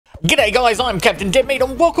G'day guys, I'm CaptDeadmeat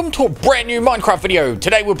and welcome to a brand new Minecraft video.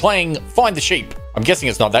 Today we're playing Find the Sheep. I'm guessing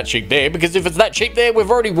it's not that sheep there, because if it's that sheep there,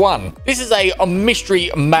 we've already won. This is a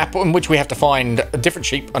mystery map in which we have to find different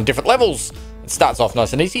sheep on different levels. It starts off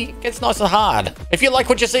nice and easy, gets nice and hard. If you like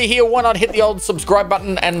what you see here, why not hit the old subscribe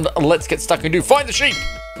button and let's get stuck into Find the Sheep.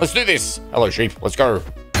 Let's do this. Hello sheep, let's go.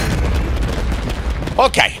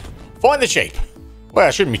 Okay, find the sheep. Well,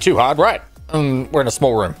 it shouldn't be too hard, right? We're in a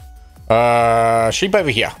small room. Sheep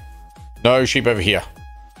over here. No sheep over here.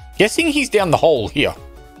 Guessing he's down the hole here.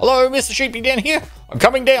 Hello, Mr. Sheepy down here. I'm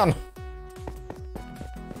coming down.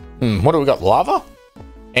 What do we got? Lava?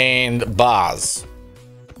 And bars.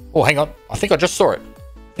 Oh, hang on. I think I just saw it.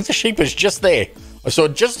 I think the sheep is just there. I saw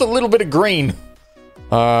just a little bit of green.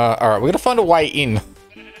 Alright, we're gonna find a way in.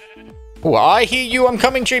 Oh, I hear you. I'm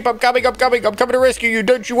coming, sheep. I'm coming. I'm coming to rescue you.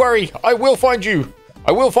 Don't you worry. I will find you.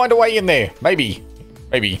 I will find a way in there. Maybe.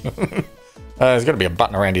 Maybe. There's gotta be a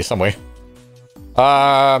button around here somewhere.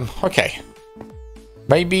 Okay.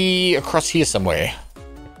 Maybe across here somewhere.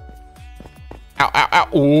 Ow, ow,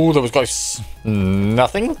 ow. Ooh, that was close.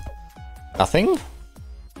 Nothing. Nothing.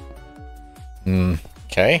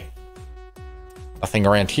 Okay. Nothing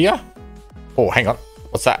around here. Oh, hang on.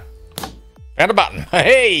 What's that? Found a button.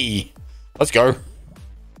 Hey! Let's go.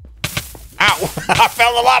 Ow! I fell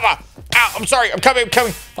in the lava! Ow! I'm sorry. I'm coming.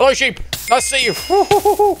 Hello, sheep. Nice to see you.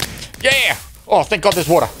 Yeah! Oh, thank God there's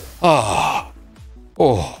water. Oh.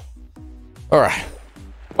 Oh. Alright.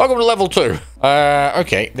 Welcome to level 2.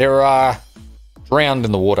 Okay. There are drowned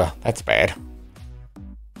in the water. That's bad.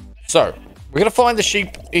 So, we're going to find the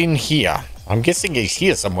sheep in here. I'm guessing he's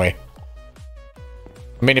here somewhere.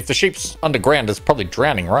 I mean, if the sheep's underground, it's probably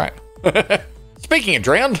drowning, right? Speaking of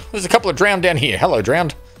drowned, there's a couple of drowned down here. Hello,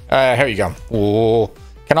 drowned. How are you going? Oh,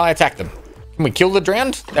 can I attack them? Can we kill the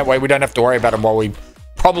drowned? That way we don't have to worry about them while we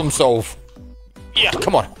problem solve. Yeah,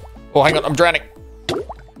 come on. Oh, hang on, I'm drowning.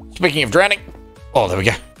 Speaking of drowning. Oh, there we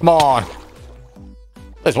go. Come on.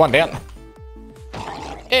 There's one down.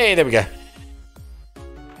 Hey, there we go.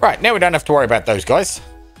 Right, now we don't have to worry about those guys.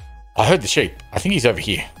 I heard the sheep. I think he's over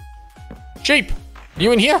here. Sheep,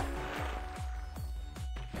 you in here?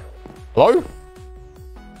 Hello?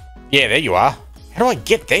 Yeah, there you are. How do I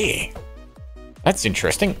get there? That's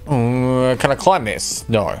interesting. Can I climb this?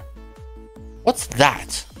 No. What's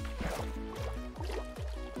that?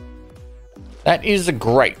 That is a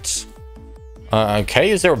grate.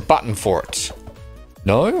 Okay, is there a button for it?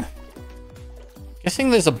 No?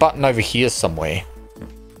 Guessing there's a button over here somewhere.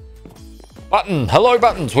 Button! Hello,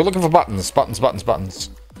 buttons! We're looking for buttons.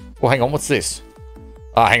 Buttons. Oh, hang on, what's this?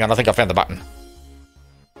 Oh, hang on, I think I found the button.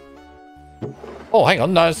 Oh, hang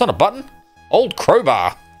on, no, it's not a button. Old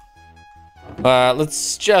crowbar.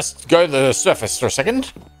 Let's just go to the surface for a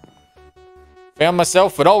second. Found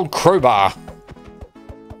myself an old crowbar.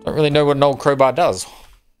 Don't really know what an old crowbar does.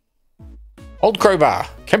 Old crowbar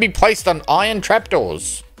can be placed on iron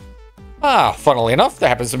trapdoors. Ah, funnily enough, there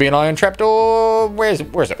happens to be an iron trapdoor. Where is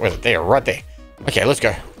it? There, right there. Okay, let's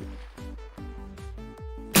go.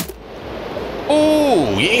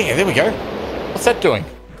 Oh, yeah, there we go. What's that doing?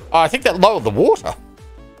 Oh, I think that lowered the water.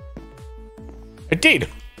 It did.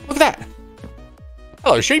 Look at that.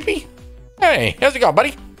 Hello, sheepy. Hey, how's it going,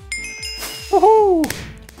 buddy? Woohoo!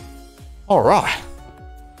 All right.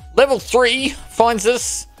 Level 3 finds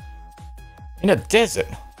us in a desert.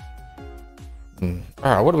 All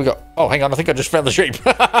right, what do we got? Oh, hang on. I think I just found the sheep.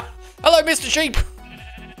 Hello, Mr. Sheep.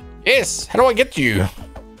 Yes. How do I get to you?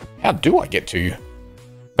 How do I get to you?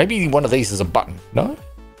 Maybe one of these is a button. No?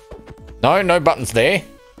 No, no buttons there.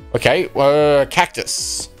 Okay,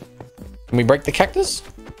 cactus. Can we break the cactus?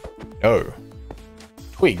 No.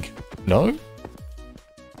 Twig. No.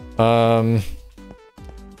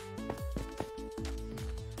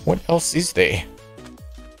 What else is there?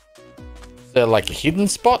 Is there like a hidden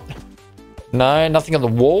spot? No, nothing on the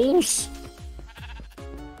walls.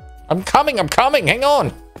 I'm coming. Hang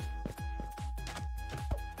on.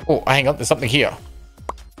 Oh, hang on. There's something here.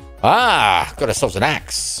 Ah, got ourselves an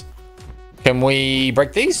axe. Can we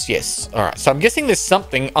break these? Yes. All right. So I'm guessing there's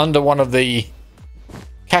something under one of the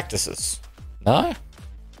cactuses. No?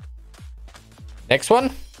 Next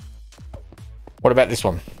one? What about this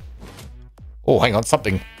one? Oh, hang on.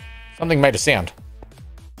 Something made a sound.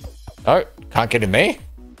 No, can't get in there.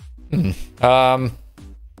 Is there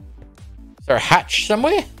a hatch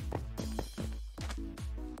somewhere?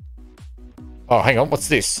 Oh, hang on. What's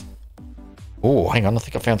this? Oh, hang on. I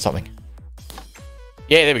think I found something.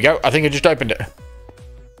 Yeah, there we go. I think I just opened it.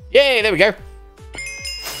 Yeah, there we go.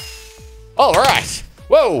 All right.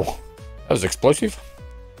 Whoa. That was explosive.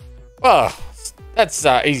 Well, that's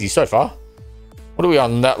easy so far. What are we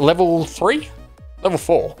on? Level 3? Level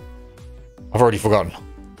 4. I've already forgotten.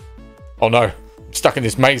 Oh no, I'm stuck in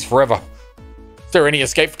this maze forever. Is there any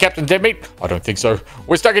escape for Captain Deadmeat? I don't think so.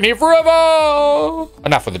 We're stuck in here forever!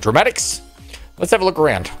 Enough of the dramatics. Let's have a look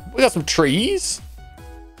around. We got some trees.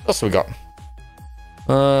 What else have we got?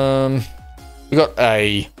 We got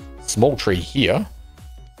a small tree here.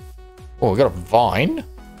 Oh, we got a vine.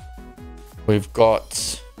 We've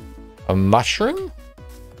got a mushroom.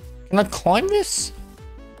 Can I climb this?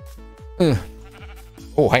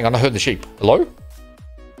 Oh, hang on. I heard the sheep. Hello?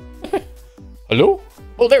 Hello?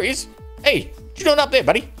 Oh, there he is. Hey, what you doing up there,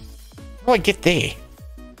 buddy? How do I get there?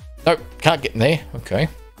 Nope, can't get in there. Okay.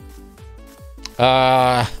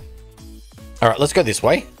 All right, let's go this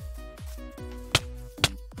way.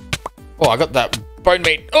 Oh, I got that bone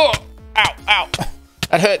meat. Oh, ow, ow.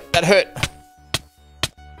 That hurt. That hurt.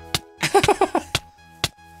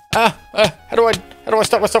 How do I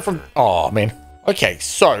stop myself from... Oh, man. Okay,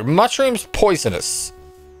 so mushrooms poisonous.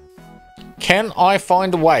 Can I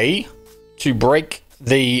find a way to break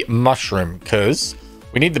the mushroom? Because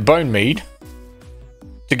we need the bone mead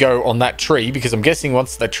to go on that tree, because I'm guessing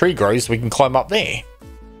once that tree grows, we can climb up there.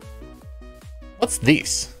 What's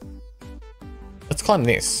this? Let's climb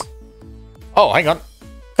this. Oh, hang on.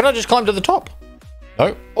 Can I just climb to the top?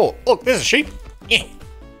 No. Oh, look, there's a sheep. Yeah.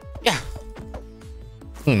 Yeah.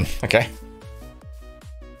 Okay.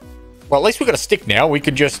 Well, at least we got a stick now. We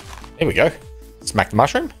could just... There we go. Smack the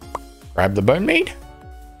mushroom. Grab the bone mead.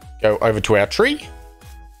 Go over to our tree.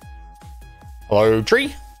 Hello,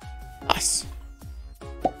 tree. Nice.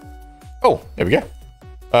 Oh, there we go.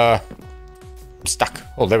 I'm stuck.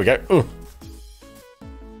 Oh, there we go. Ooh.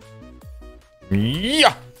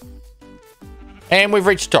 Yeah. And we've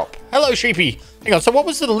reached the top. Hello, sheepy. Hang on, so what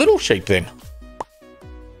was the little sheep then?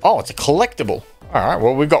 Oh, it's a collectible. All right,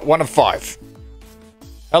 well, we've got 1 of 5.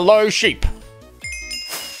 Hello, sheep.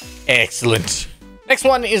 Excellent. Next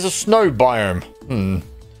one is a snow biome.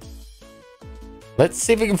 Let's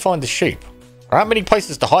see if we can find the sheep. There aren't many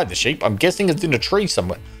places to hide the sheep. I'm guessing it's in a tree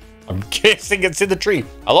somewhere. I'm guessing it's in the tree.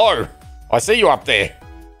 Hello. I see you up there.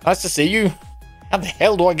 Nice to see you. How the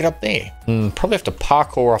hell do I get up there? Probably have to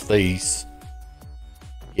parkour off these.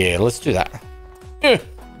 Yeah, let's do that. Oh.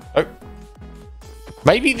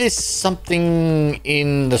 Maybe there's something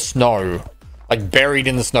in the snow. Like buried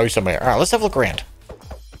in the snow somewhere. Alright, let's have a look around.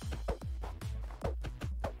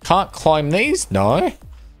 Can't climb these? No.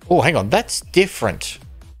 Oh, hang on. That's different.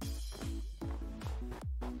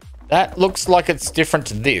 That looks like it's different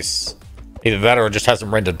to this. Either that or it just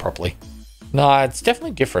hasn't rendered properly. No, it's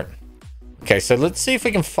definitely different. Okay, so let's see if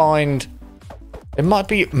we can find... It might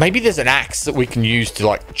be... Maybe there's an axe that we can use to,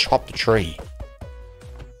 like, chop the tree.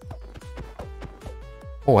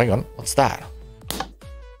 Oh, hang on. What's that?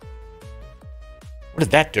 What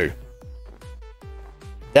did that do? Did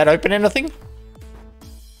that open anything?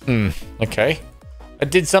 Okay. It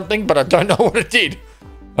did something, but I don't know what it did.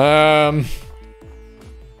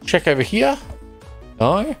 Check over here.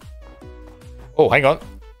 No. Oh, hang on.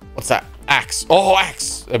 What's that? Axe. Oh,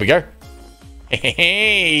 axe. There we go.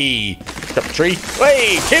 Hey. Got the tree.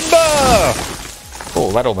 Hey, timber.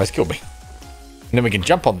 Oh, that almost killed me. And then we can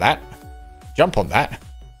jump on that. Jump on that.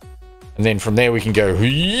 And then from there we can go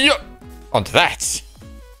onto that.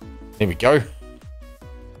 There we go.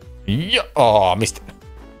 Oh, I missed it.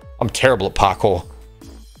 I'm terrible at parkour.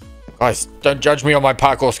 Guys, don't judge me on my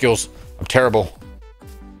parkour skills. I'm terrible.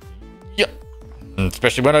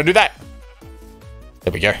 Especially when I do that.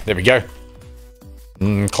 There we go. There we go.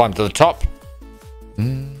 Climb to the top.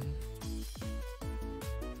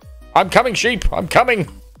 I'm coming, sheep. I'm coming.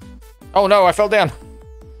 Oh no, I fell down.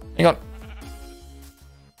 Hang on.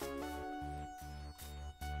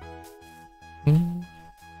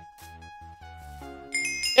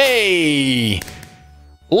 Hey!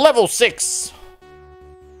 Level 6.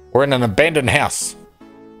 We're in an abandoned house.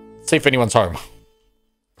 Let's see if anyone's home.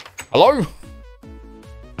 Hello?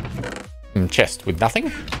 Chest with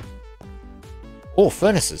nothing. Oh,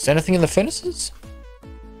 furnaces. Anything in the furnaces?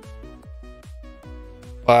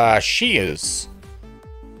 Shears.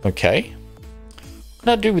 Okay. What can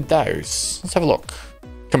I do with those? Let's have a look.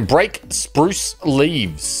 Can break spruce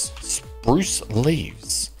leaves. Spruce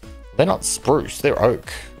leaves. They're not spruce. They're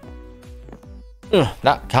oak.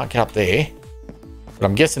 Nah, can't get up there. But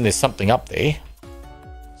I'm guessing there's something up there.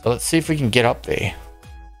 So let's see if we can get up there.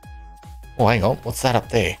 Oh, hang on. What's that up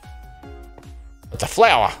there? It's a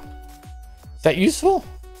flower. Is that useful?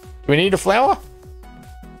 Do we need a flower?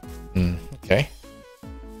 Okay.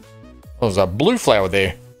 Oh, there's a blue flower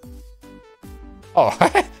there. Oh,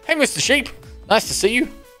 hey, Mr. Sheep. Nice to see you.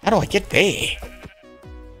 How do I get there?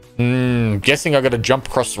 Guessing I got to jump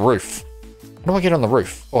across the roof. How do I get on the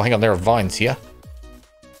roof? Oh, hang on. There are vines here.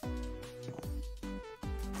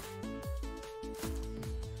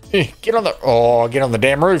 Get on the... Oh, get on the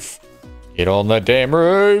damn roof. Get on the damn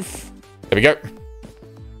roof. There we go.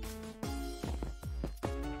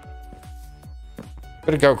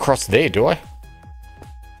 Gotta go across there, do I?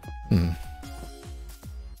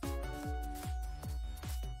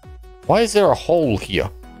 Why is there a hole here?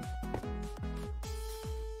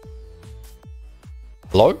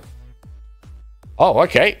 Hello? Oh,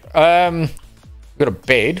 okay. Got a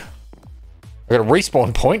bed. I got a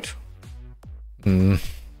respawn point.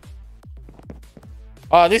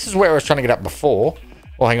 Oh, this is where I was trying to get up before.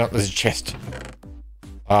 Oh, hang on. There's a chest.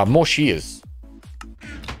 More shears.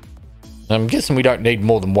 I'm guessing we don't need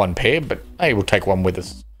more than one pair, but hey, we'll take one with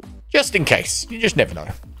us. Just in case. You just never know.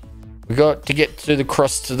 We got to get to the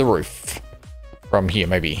cross to the roof. From here,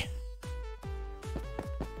 maybe.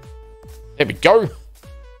 There we go.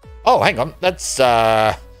 Oh, hang on. That's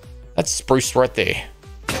spruce right there.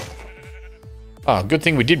 Oh, good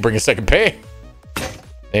thing we did bring a second pair.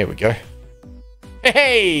 There we go.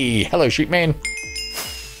 Hey! Hello, sheep man.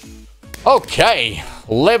 Okay.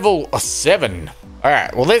 Level 7.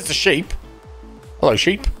 Alright, well, there's the sheep. Hello,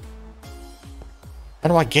 sheep. How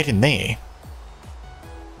do I get in there?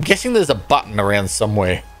 I'm guessing there's a button around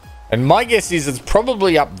somewhere. And my guess is it's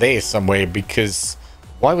probably up there somewhere because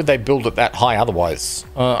why would they build it that high otherwise?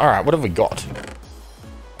 Alright, what have we got?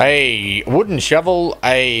 A wooden shovel,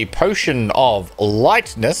 a potion of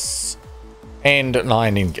lightness, and an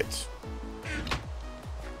iron ingot.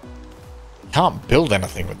 Can't build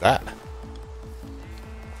anything with that.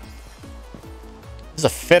 There's a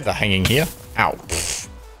feather hanging here. Ow. Pfft.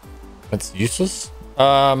 That's useless.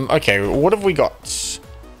 Okay, what have we got?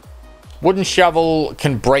 Wooden shovel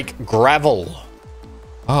can break gravel.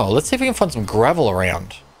 Oh, let's see if we can find some gravel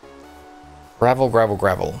around. Gravel, gravel,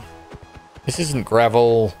 gravel. This isn't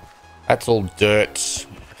gravel. That's all dirt.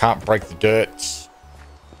 Can't break the dirt.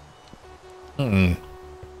 There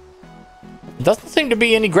doesn't seem to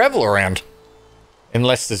be any gravel around.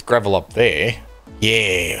 Unless there's gravel up there.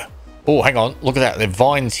 Yeah. Oh, hang on. Look at that. There are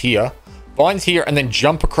vines here. Vines here and then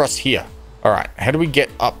jump across here. Alright. How do we get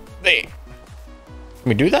up there? Can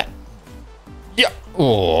we do that? Yeah.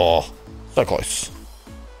 Oh, so close.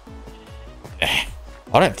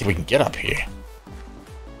 I don't think we can get up here.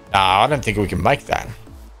 Nah, I don't think we can make that.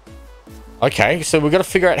 Okay, so we've got to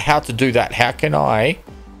figure out how to do that. How can I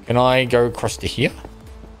go across to here?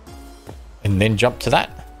 And then jump to that?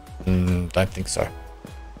 Don't think so.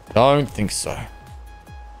 Don't think so.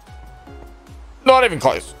 Not even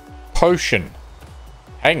close. Potion.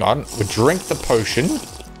 Hang on. We drink the potion.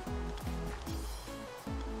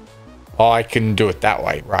 I can do it that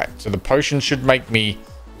way. Right. So the potion should make me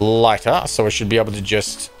lighter. So I should be able to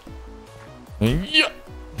just... Yeah.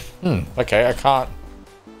 Okay, I can't...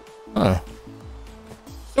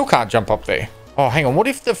 Still can't jump up there. Oh, hang on. What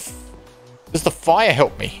if the... Does the fire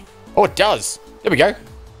help me? Oh, it does. There we go.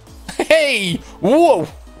 Hey! Whoa!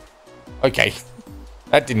 Okay.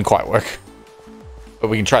 That didn't quite work. But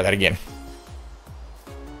we can try that again.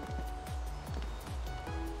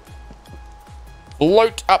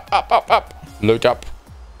 Float up, up, up, up. Float up.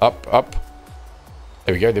 Up, up.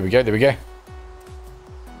 There we go, there we go, there we go.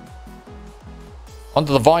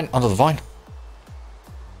 Onto the vine, onto the vine.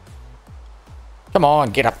 Come on,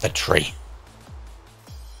 get up the tree.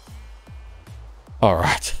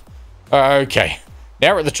 Alright. Okay.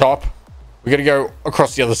 Now we're at the top. We're going to go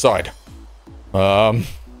across the other side. Here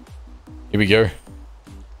we go.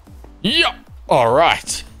 Yeah.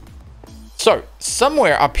 Alright. So,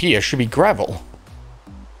 somewhere up here should be gravel.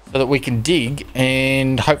 So that we can dig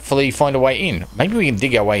and hopefully find a way in. Maybe we can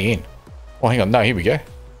dig our way in. Oh, hang on. No, here we go.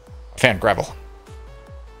 I found gravel.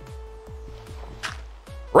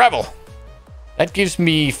 Gravel. That gives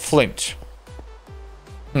me flint.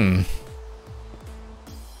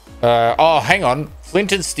 Oh, hang on.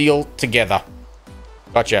 Flint and steel together.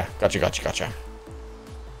 Gotcha. Gotcha, gotcha, gotcha.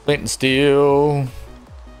 Flint and steel.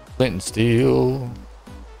 Flint and steel.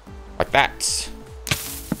 Like that.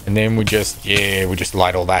 And then we just, yeah, we just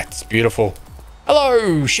light all that. It's beautiful.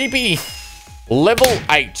 Hello, sheepy. Level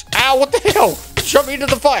 8. Ow, what the hell? It shot me into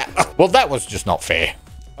the fire. Well, that was just not fair.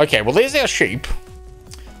 Okay, well, there's our sheep.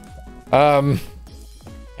 How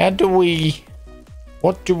do we...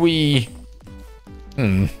 What do we...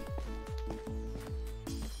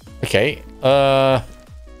 Okay, what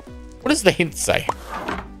does the hint say?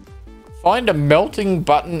 Find a melting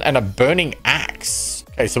button and a burning axe.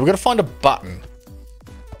 Okay, so we're gonna find a button.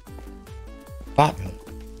 Button.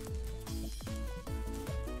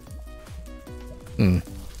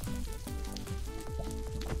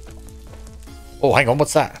 Oh, hang on,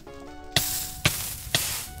 what's that?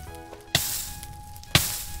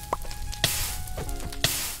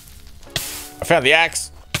 I found the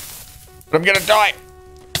axe. But I'm gonna die.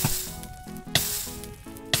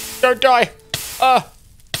 Don't die.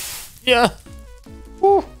 Yeah.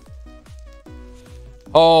 Woo.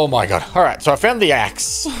 Oh my god. Alright, so I found the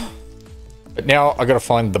axe. But now I gotta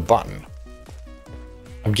find the button.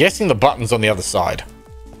 I'm guessing the button's on the other side.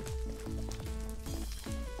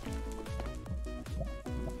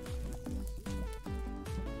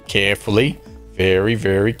 Carefully. Very,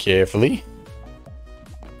 very carefully.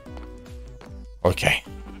 Okay.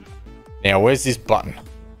 Now, where's this button?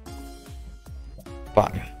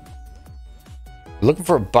 Button. Looking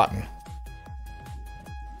for a button.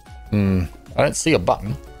 I don't see a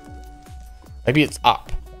button. Maybe it's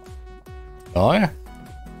up. No?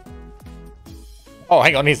 Oh,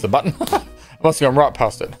 hang on, here's the button. I must have gone right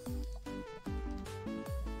past it.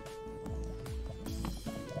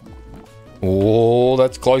 Oh,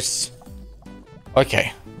 that's close.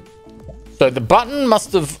 Okay. So the button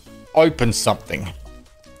must have opened something.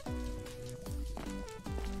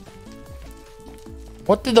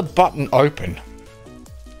 What did the button open?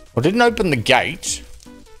 Well, it didn't open the gate.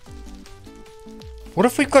 What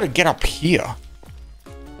if we've got to get up here?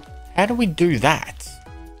 How do we do that?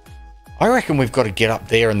 I reckon we've got to get up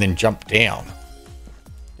there and then jump down.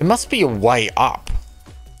 There must be a way up.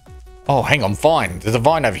 Oh, hang on, vine. There's a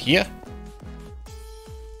vine over here.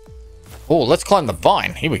 Oh, let's climb the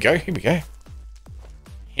vine. Here we go, here we go.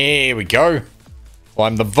 Here we go.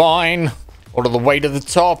 Climb the vine. All the way to the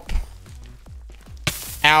top.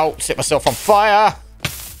 Ow, set myself on fire.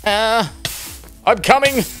 I'm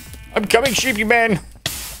coming. I'm coming, sheepy man.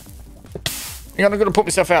 Hang on, I'm gonna put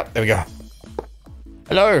myself out. There we go.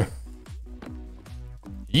 Hello.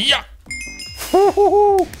 Yeah.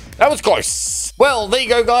 That was close. Well, there you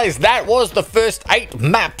go, guys. That was the first 8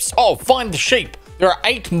 maps. Oh, find the sheep. There are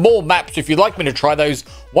 8 more maps. If you'd like me to try those,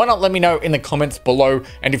 why not let me know in the comments below.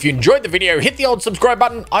 And if you enjoyed the video, hit the old subscribe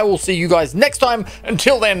button. I will see you guys next time.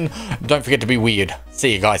 Until then, don't forget to be weird.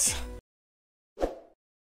 See you guys.